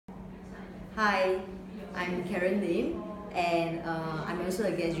Hi, I'm Karen Lim, and I'm also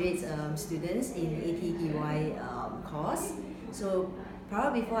a graduate student in ATDY course. So,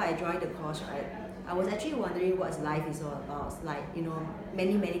 probably before I joined the course, right, I was actually wondering what life is all about. Like,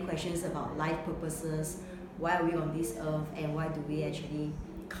 many questions about life purposes, why are we on this earth, and why do we actually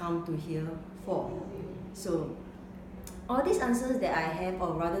come to here for? So, all these answers that I have,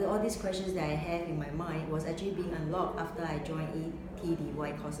 or rather all these questions that I have in my mind, was actually being unlocked after I joined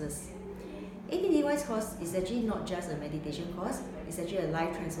ATDY courses. ATDY's course is actually not just a meditation course, it's actually a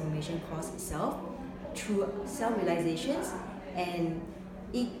life transformation course itself through self-realizations, and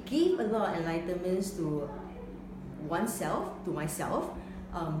it gave a lot of enlightenments to oneself, to myself,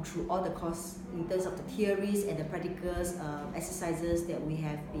 through all the course in terms of the theories and the practicals exercises that we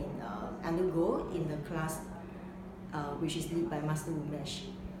have been undergo in the class, which is led by Master Umesh.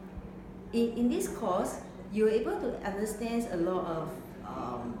 In this course, you're able to understand a lot of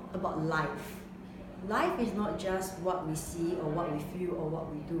about life. Life is not just what we see or what we feel or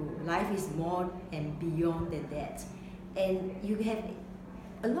what we do. Life is more and beyond than that. And you have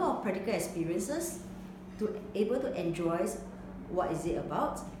a lot of practical experiences to able to enjoy what is it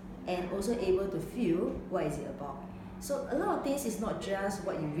about, and also able to feel what is it about. So a lot of things is not just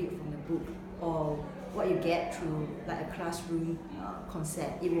what you read from the book or what you get through like a classroom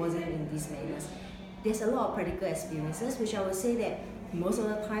concept. It wasn't in these manners. There's a lot of practical experiences, which I would say that most of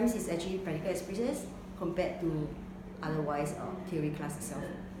the times it's actually practical experiences compared to otherwise theory class itself.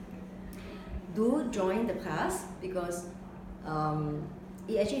 Do join the class because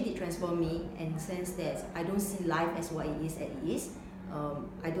it actually did transform me in the sense that I don't see life as what it is.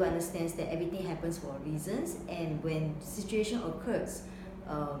 I do understand that everything happens for reasons, and when situation occurs,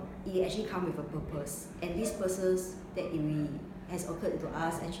 it actually comes with a purpose, and this purpose that has occurred to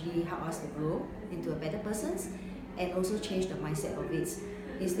us actually help us to grow into a better person, and also change the mindset of it.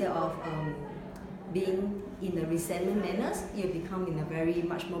 Instead of being in a resentment manners, you become in a very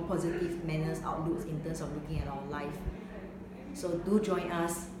much more positive manners outlooks in terms of looking at our life. So do join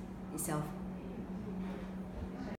us itself.